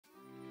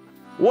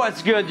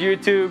What's good,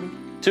 YouTube?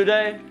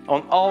 Today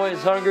on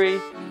Always Hungry,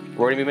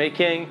 we're gonna be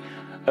making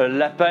a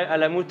lapin à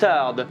la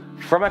moutarde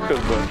from a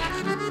cookbook.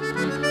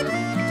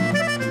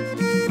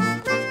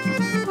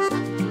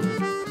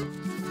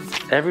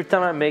 Every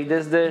time I make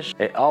this dish,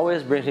 it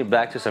always brings me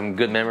back to some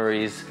good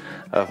memories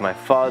of my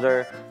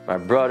father, my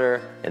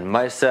brother, and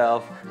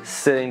myself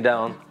sitting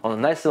down on a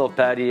nice little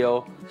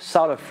patio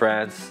south of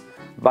France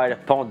by the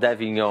Pont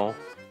d'Avignon.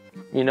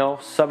 You know,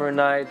 summer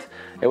night,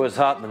 it was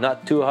hot but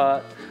not too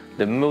hot,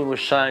 the moon was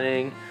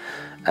shining.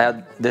 I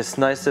had this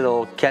nice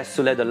little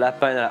cassoulet de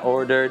lapin that I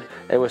ordered.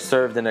 It was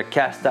served in a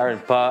cast iron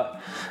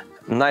pot,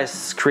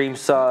 nice cream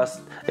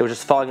sauce, it was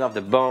just falling off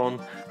the bone,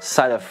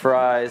 side of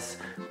fries,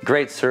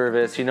 great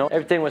service, you know,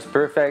 everything was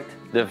perfect,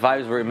 the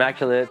vibes were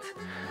immaculate,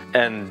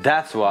 and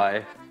that's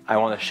why I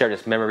want to share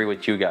this memory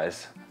with you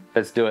guys.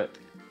 Let's do it.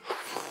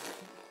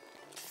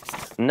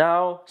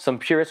 Now, some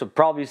purists would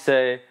probably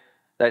say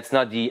that it's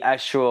not the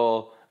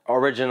actual,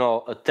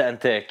 original,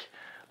 authentic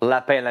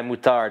lapin à la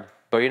moutarde,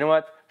 but you know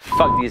what?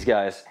 Fuck these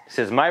guys. This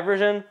is my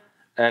version,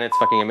 and it's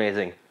fucking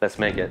amazing. Let's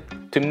make it.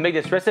 To make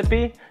this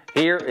recipe,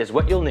 here is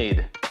what you'll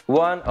need.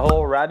 1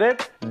 whole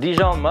rabbit,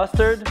 Dijon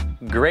mustard,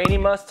 grainy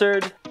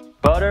mustard,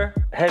 butter,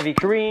 heavy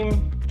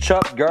cream,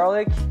 chopped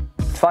garlic,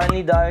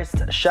 finely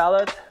diced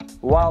shallot,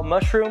 wild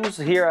mushrooms.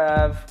 Here I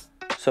have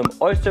some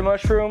oyster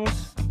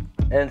mushrooms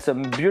and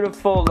some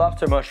beautiful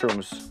lobster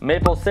mushrooms,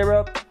 maple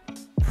syrup,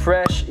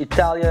 fresh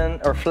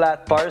Italian or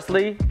flat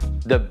parsley,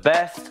 the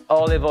best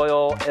olive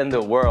oil in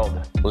the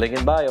world, link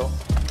in bio,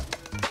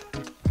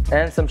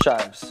 and some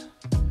chives.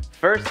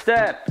 First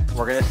step,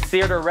 we're gonna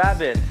sear the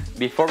rabbit.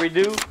 Before we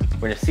do,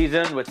 we're gonna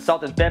season with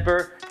salt and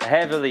pepper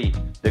heavily.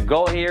 The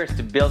goal here is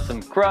to build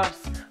some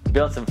crust,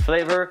 build some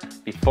flavor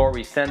before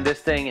we send this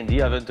thing in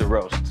the oven to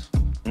roast.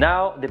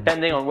 Now,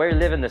 depending on where you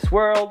live in this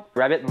world,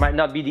 rabbit might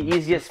not be the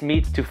easiest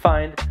meat to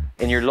find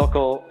in your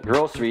local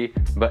grocery,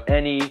 but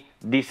any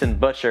decent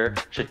butcher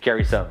should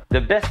carry some. The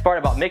best part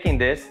about making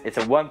this, it's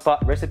a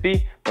one-pot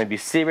recipe. We're gonna be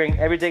searing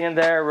everything in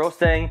there,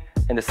 roasting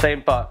in the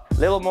same pot. A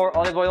little more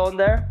olive oil in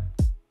there,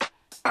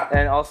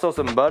 and also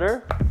some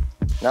butter.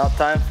 Now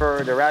time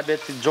for the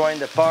rabbit to join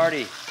the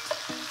party.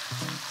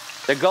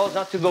 The goal is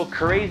not to go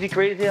crazy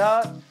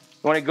hot.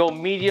 You wanna go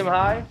medium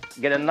high,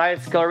 get a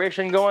nice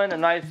coloration going, a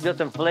nice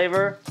built-in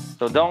flavor.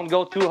 So don't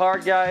go too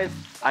hard, guys.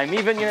 I'm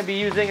even gonna be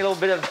using a little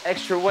bit of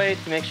extra weight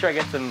to make sure I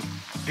get some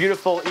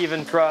beautiful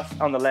even crust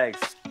on the legs.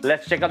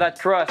 Let's check out that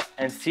crust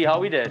and see how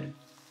we did.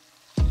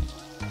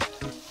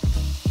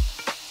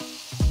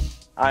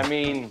 I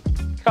mean,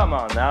 come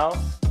on now.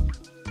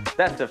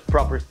 That's the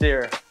proper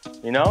sear,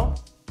 you know?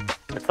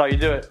 That's how you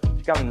do it.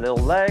 You got a little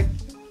leg,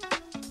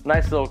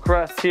 nice little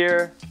crust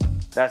here.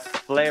 That's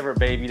flavor,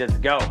 baby, let's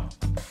go.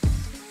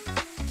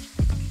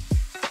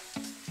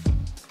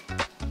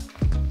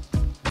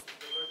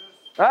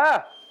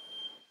 Ah!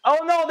 Oh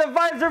no, the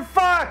vibes are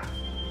fucked!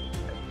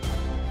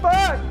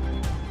 Fuck!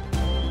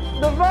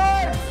 The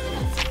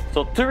vibes!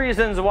 So 2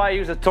 reasons why I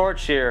use a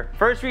torch here.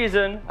 First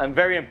reason, I'm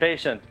very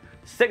impatient.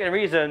 Second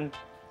reason,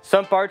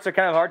 some parts are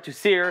kind of hard to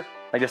sear,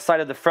 like the side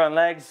of the front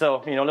legs.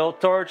 So, you know, little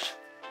torch,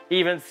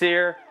 even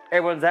sear,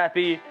 everyone's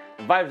happy,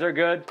 the vibes are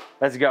good,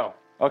 let's go.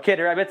 Okay,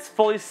 the rabbit's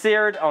fully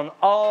seared on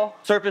all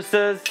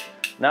surfaces.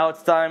 Now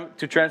it's time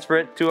to transfer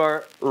it to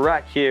our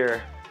rack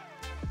here.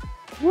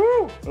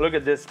 Woo! Look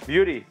at this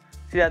beauty.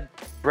 See that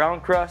brown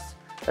crust?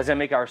 That's gonna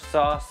make our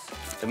sauce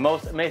the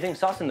most amazing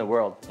sauce in the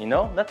world. You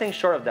know, nothing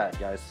short of that,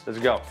 guys. Let's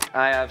go.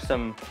 I have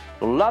some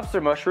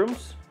lobster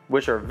mushrooms,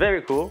 which are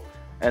very cool.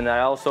 And I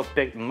also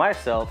picked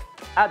myself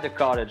at the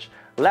cottage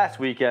last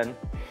weekend.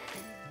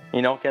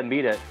 You know, can't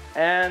beat it.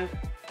 And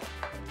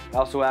I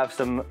also have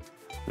some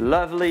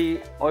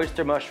lovely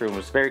oyster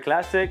mushrooms. Very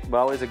classic, but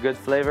always a good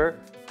flavor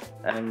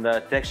and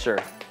texture.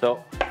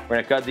 So we're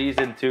gonna cut these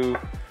into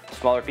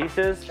smaller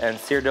pieces and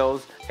sear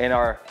those in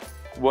our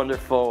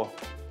wonderful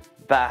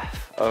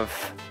bath of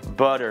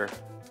butter,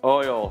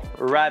 oil,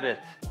 rabbit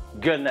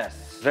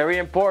goodness. Very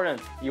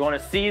important, you want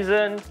to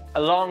season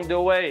along the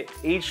way,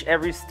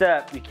 every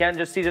step. You can't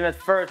just season it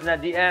first and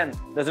at the end.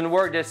 Doesn't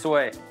work this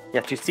way. You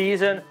have to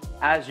season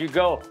as you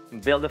go,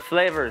 build the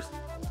flavors.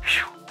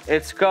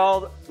 It's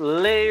called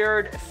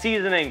layered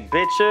seasoning,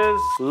 bitches.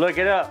 Look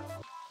it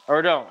up,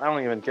 or don't, I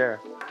don't even care.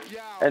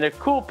 And the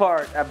cool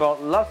part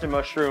about lobster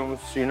mushrooms,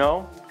 you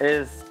know,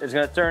 is it's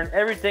gonna turn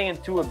everything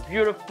into a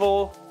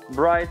beautiful,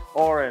 bright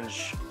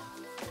orange.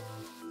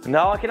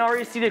 Now I can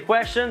already see the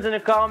questions in the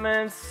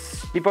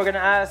comments. People are gonna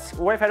ask,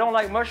 what if I don't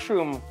like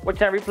mushroom? What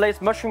can I replace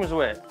mushrooms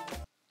with?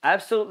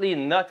 Absolutely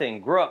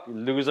nothing. Grow up, you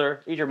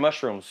loser. Eat your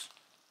mushrooms.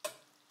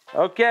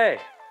 Okay,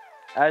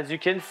 as you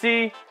can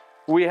see,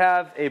 we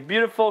have a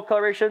beautiful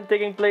coloration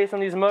taking place on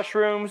these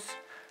mushrooms.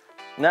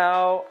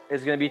 Now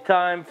it's gonna be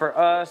time for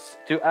us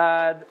to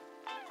add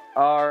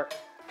our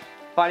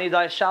finely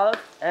diced shallot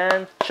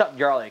and chopped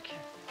garlic.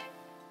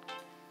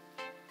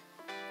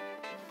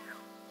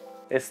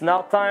 It's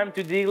now time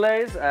to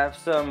deglaze. I have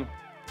some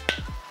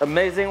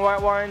amazing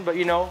white wine, but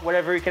you know,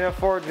 whatever you can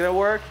afford is gonna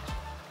work.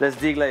 Let's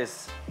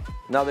deglaze.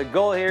 Now the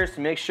goal here is to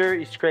make sure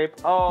you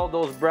scrape all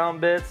those brown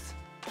bits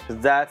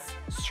That's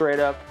straight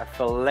up a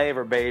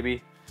flavor,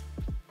 baby.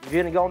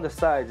 You're gonna go on the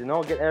sides, you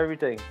know, get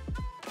everything.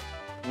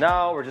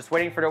 Now we're just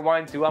waiting for the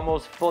wine to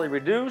almost fully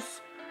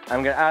reduce.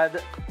 I'm gonna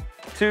add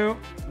 2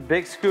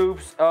 big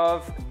scoops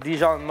of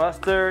Dijon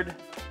mustard,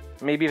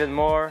 maybe even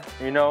more,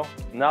 you know.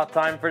 Now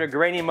time for the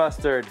grainy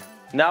mustard.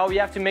 Now we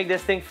have to make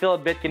this thing feel a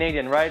bit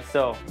Canadian, right?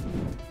 So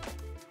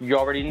you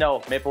already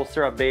know, maple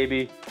syrup,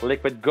 baby,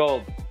 liquid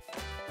gold.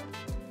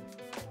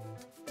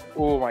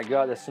 Oh my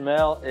God, the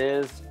smell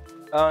is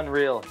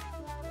unreal.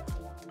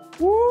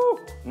 Woo!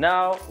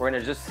 Now we're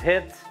gonna just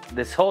hit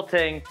this whole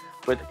thing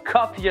with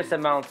copious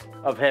amounts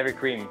of heavy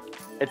cream.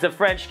 It's a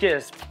French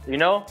kiss, you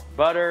know?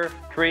 Butter,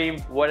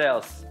 cream, what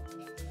else?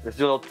 Let's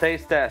do a little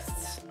taste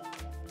tests.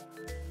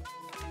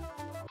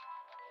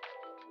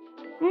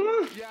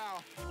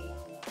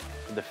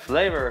 The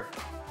flavor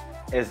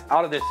is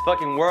out of this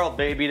fucking world,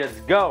 baby. Let's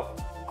go.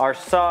 Our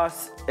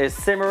sauce is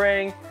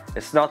simmering.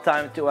 It's now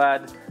time to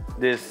add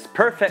this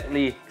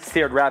perfectly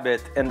seared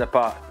rabbit in the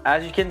pot.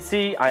 As you can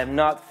see, I am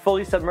not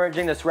fully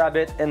submerging this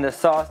rabbit in the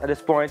sauce at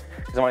this point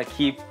because I want to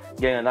keep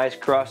getting a nice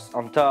crust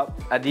on top.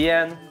 At the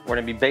end, we're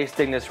gonna be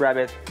basting this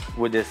rabbit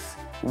with this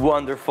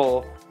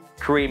wonderful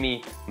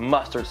creamy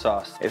mustard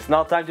sauce. It's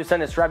now time to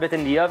send this rabbit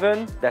in the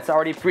oven that's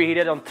already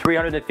preheated on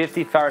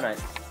 350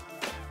 Fahrenheit.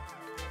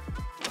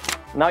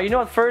 Now, you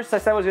know, at first I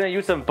said I was gonna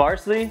use some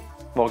parsley.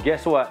 Well,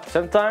 guess what?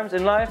 Sometimes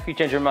in life, you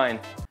change your mind.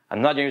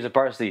 I'm not gonna use the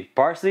parsley.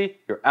 Parsley,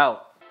 you're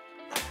out.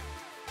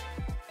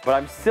 But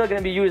I'm still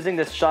gonna be using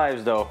the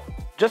chives though,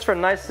 just for a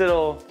nice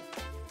little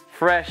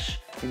fresh,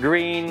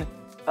 green,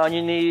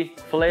 oniony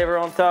flavor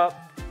on top.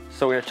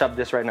 So we're gonna chop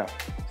this right now.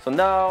 So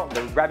now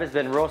the rabbit's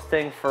been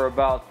roasting for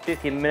about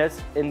 15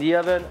 minutes in the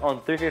oven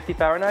on 350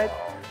 Fahrenheit.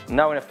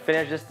 Now we're gonna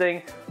finish this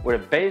thing with a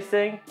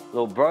basting, a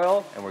little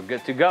broil, and we're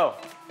good to go.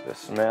 The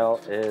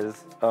smell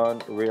is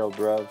unreal,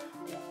 bruv.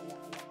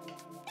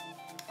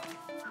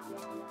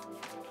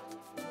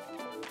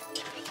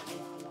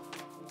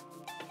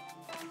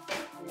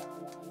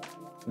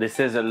 This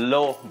is a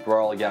low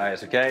broil,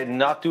 guys, okay?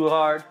 Not too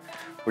hard.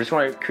 We just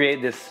want to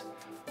create this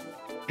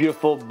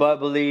beautiful,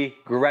 bubbly,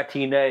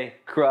 gratiné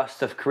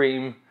crust of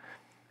cream.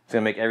 It's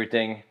gonna make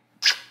everything.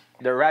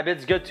 The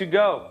rabbit's good to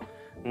go.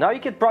 Now you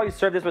could probably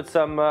serve this with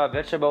some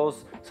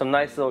vegetables, some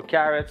nice little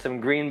carrots, some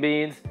green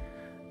beans.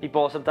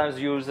 People sometimes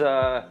use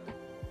pasta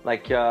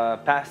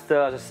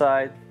as a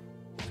side.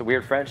 It's a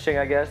weird French thing,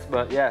 I guess,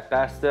 but yeah,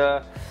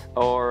 pasta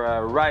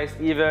or rice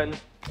even.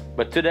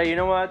 But today, you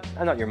know what?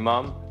 I'm not your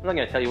mom. I'm not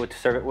gonna tell you what to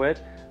serve it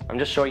with. I'm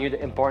just showing you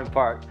the important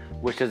part,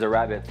 which is the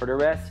rabbit. For the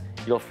rest,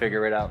 you'll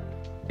figure it out.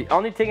 The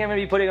only thing I'm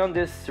gonna be putting on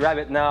this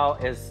rabbit now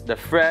is the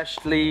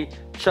freshly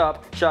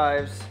chopped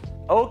chives.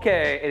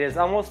 Okay, it is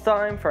almost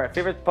time for our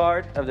favorite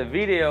part of the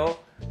video,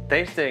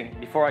 tasting.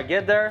 Before I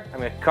get there, I'm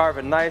gonna carve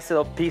a nice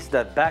little piece of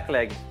that back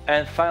leg.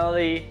 And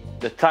finally,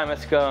 the time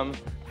has come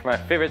for my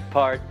favorite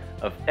part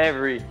of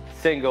every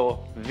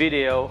single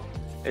video.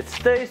 It's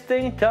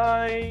tasting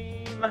time.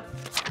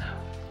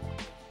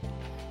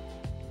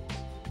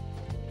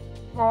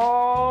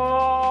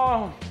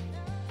 Oh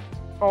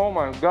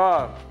my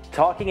God.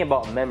 Talking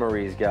about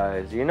memories,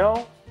 guys, you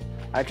know,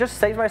 I just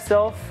saved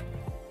myself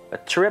a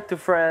trip to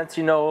France,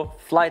 you know,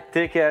 flight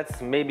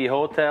tickets, maybe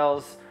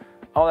hotels,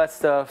 all that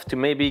stuff to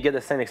maybe get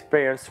the same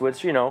experience,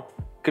 which, you know,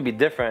 could be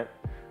different.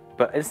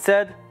 But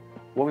instead,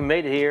 what we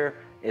made here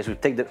is we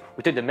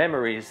took the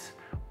memories,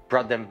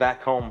 brought them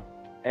back home.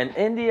 And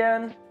in the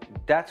end,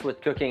 that's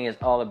what cooking is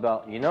all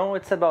about. You know,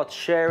 it's about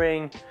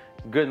sharing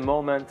good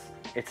moments.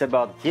 It's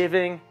about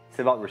giving. It's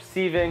about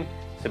receiving.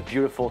 It's a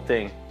beautiful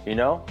thing, you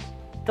know?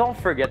 Don't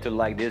forget to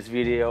like this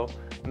video.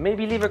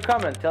 Maybe leave a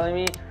comment telling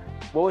me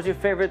what was your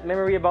favorite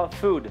memory about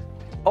food.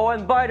 Oh,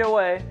 and by the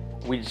way,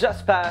 we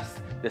just passed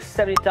the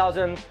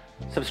 70,000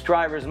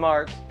 subscribers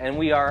mark and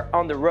we are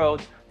on the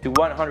road to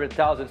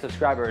 100,000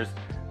 subscribers,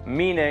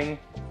 meaning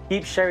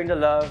keep sharing the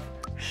love,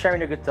 sharing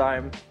the good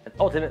time, and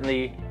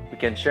ultimately we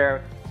can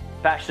share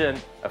passion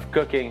of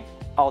cooking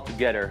all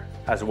together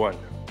as one.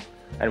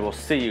 And we'll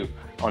see you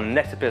on the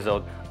next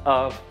episode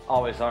of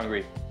Always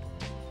Hungry.